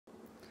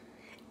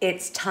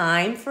It's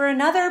time for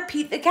another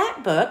Pete the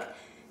Cat book.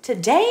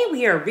 Today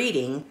we are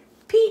reading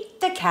Pete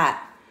the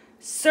Cat,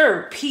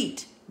 Sir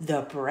Pete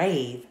the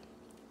Brave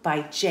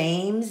by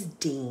James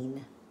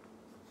Dean.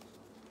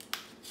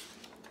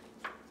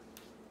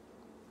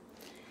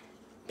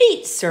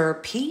 Meet Sir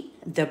Pete,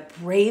 the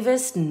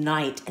bravest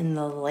knight in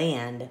the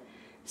land.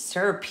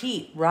 Sir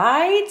Pete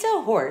rides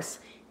a horse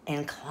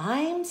and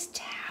climbs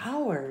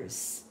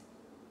towers.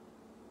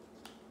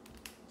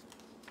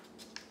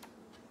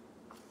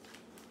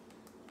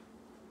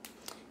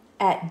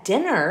 At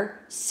dinner,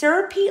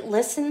 Sir Pete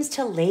listens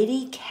to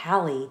Lady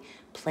Callie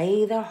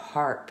play the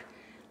harp.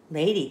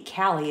 Lady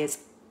Callie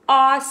is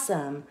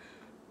awesome.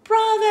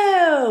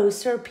 Bravo!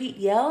 Sir Pete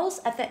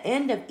yells at the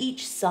end of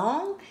each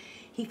song.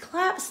 He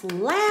claps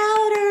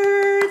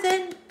louder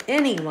than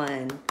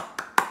anyone.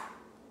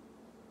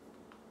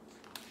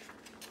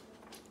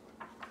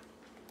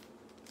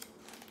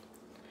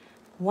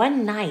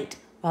 One night,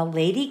 while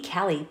Lady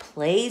Callie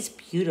plays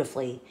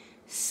beautifully,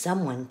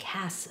 someone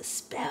casts a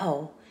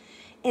spell,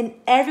 and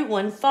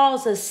everyone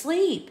falls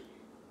asleep,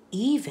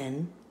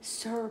 even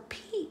Sir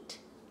Pete.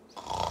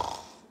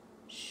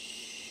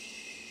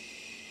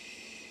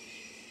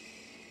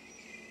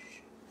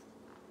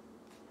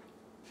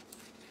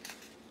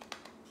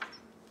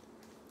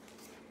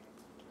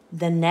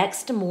 The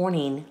next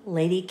morning,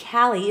 Lady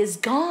Callie is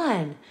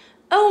gone.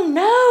 "Oh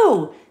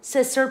no,"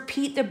 says Sir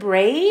Pete the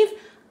Brave.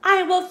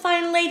 "I will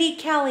find Lady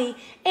Callie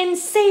and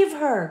save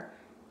her.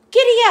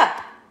 Giddy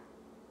up!"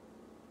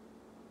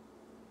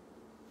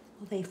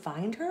 Will they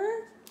find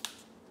her?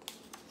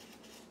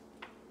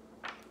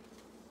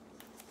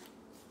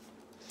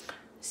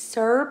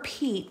 Sir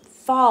Pete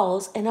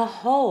falls in a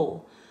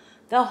hole.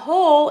 The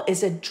hole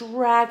is a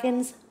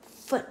dragon's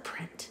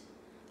footprint.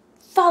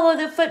 "Follow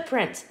the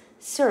footprints,"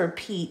 Sir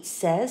Pete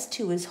says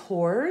to his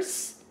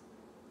horse.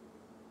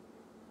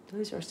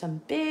 Those are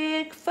some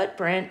big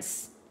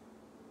footprints.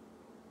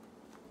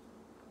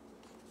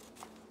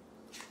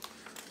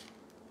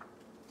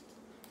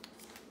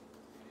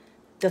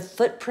 The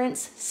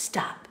footprints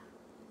stop.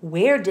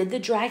 Where did the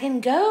dragon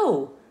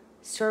go?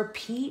 Sir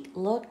Pete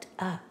looked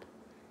up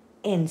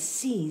and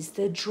sees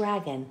the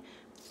dragon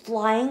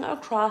flying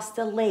across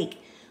the lake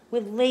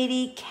with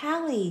Lady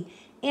Callie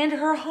and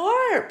her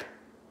harp.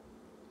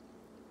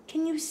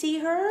 Can you see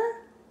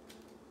her?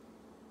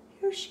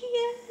 Here she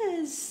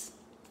is.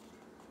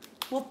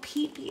 Will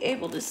Pete be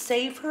able to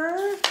save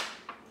her?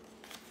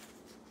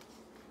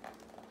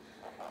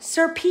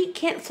 Sir Pete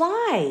can't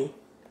fly,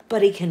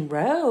 but he can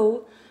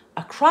row.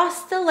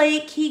 Across the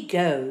lake he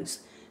goes.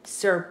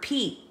 Sir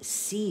Pete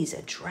sees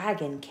a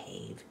dragon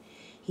cave.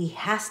 He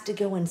has to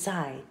go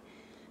inside,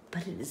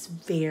 but it is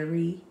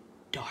very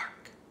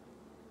dark.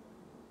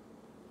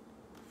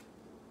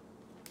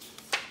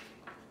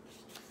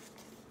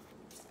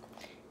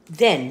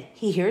 Then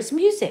he hears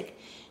music.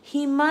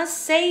 He must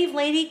save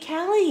Lady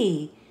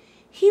Callie.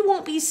 He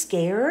won't be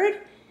scared.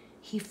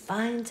 He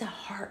finds a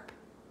harp,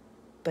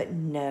 but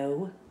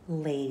no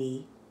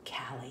Lady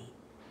Callie.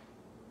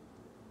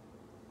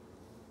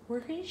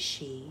 Where is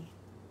she?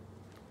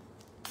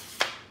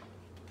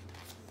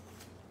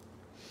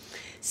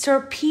 Sir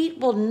Pete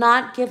will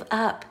not give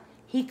up.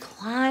 He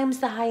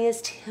climbs the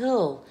highest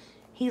hill.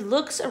 He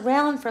looks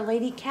around for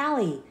Lady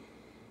Callie.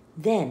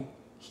 Then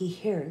he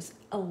hears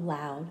a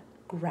loud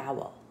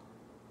growl.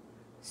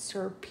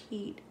 Sir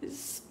Pete is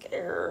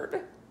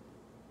scared.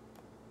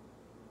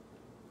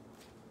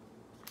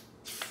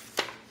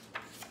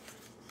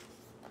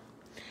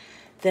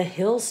 The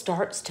hill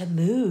starts to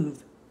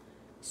move.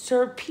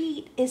 Sir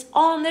Pete is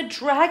on the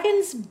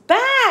dragon's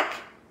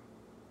back.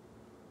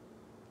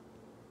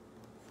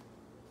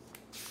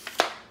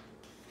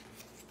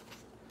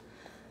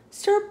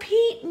 Sir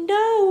Pete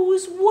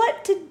knows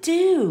what to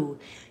do.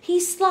 He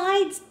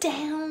slides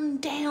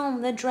down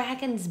the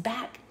dragon's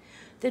back.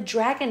 The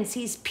dragon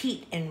sees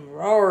Pete and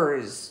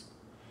roars.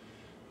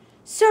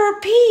 "Sir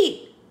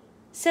Pete,"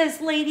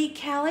 says Lady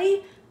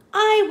Callie,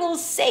 "I will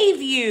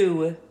save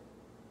you."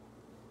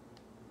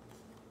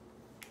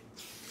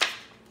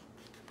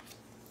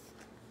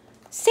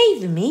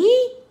 "Save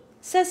me,"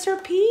 says Sir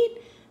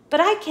Pete, "but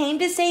I came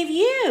to save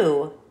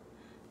you."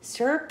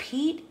 Sir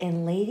Pete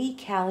and Lady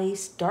Callie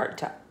start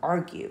to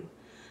argue.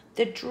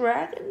 The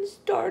dragon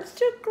starts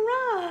to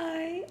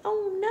cry.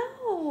 Oh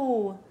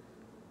no!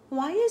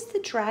 Why is the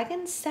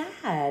dragon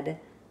sad?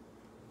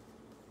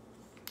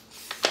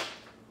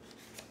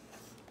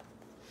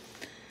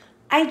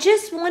 "I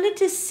just wanted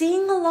to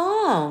sing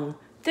along,"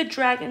 the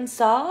dragon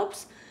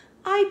sobs.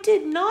 "I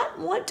did not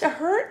want to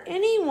hurt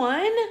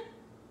anyone."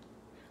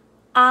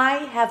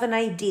 "I have an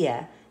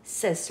idea,"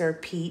 says Sir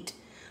Pete.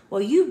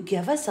 "Will you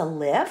give us a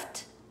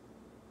lift?"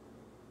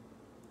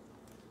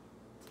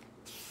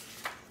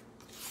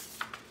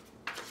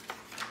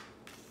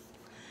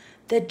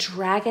 The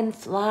dragon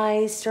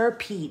flies Sir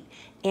Pete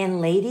and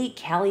Lady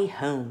Callie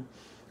home.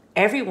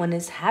 Everyone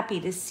is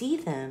happy to see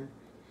them.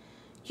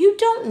 "You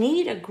don't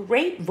need a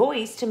great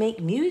voice to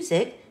make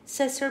music,"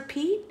 says Sir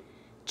Pete.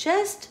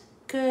 "Just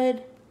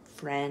good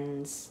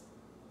friends."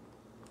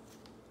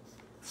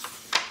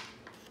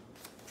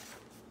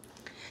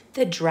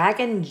 The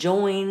dragon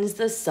joins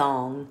the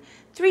song.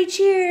 3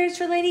 cheers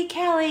for Lady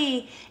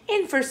Callie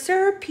and for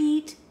Sir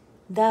Pete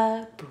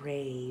the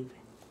Brave.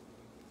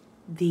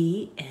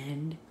 The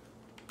end.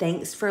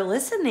 Thanks for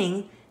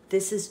listening.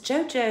 This is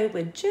JoJo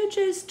with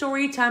JoJo's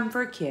Storytime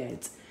for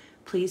Kids.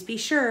 Please be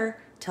sure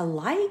to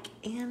like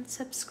and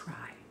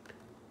subscribe.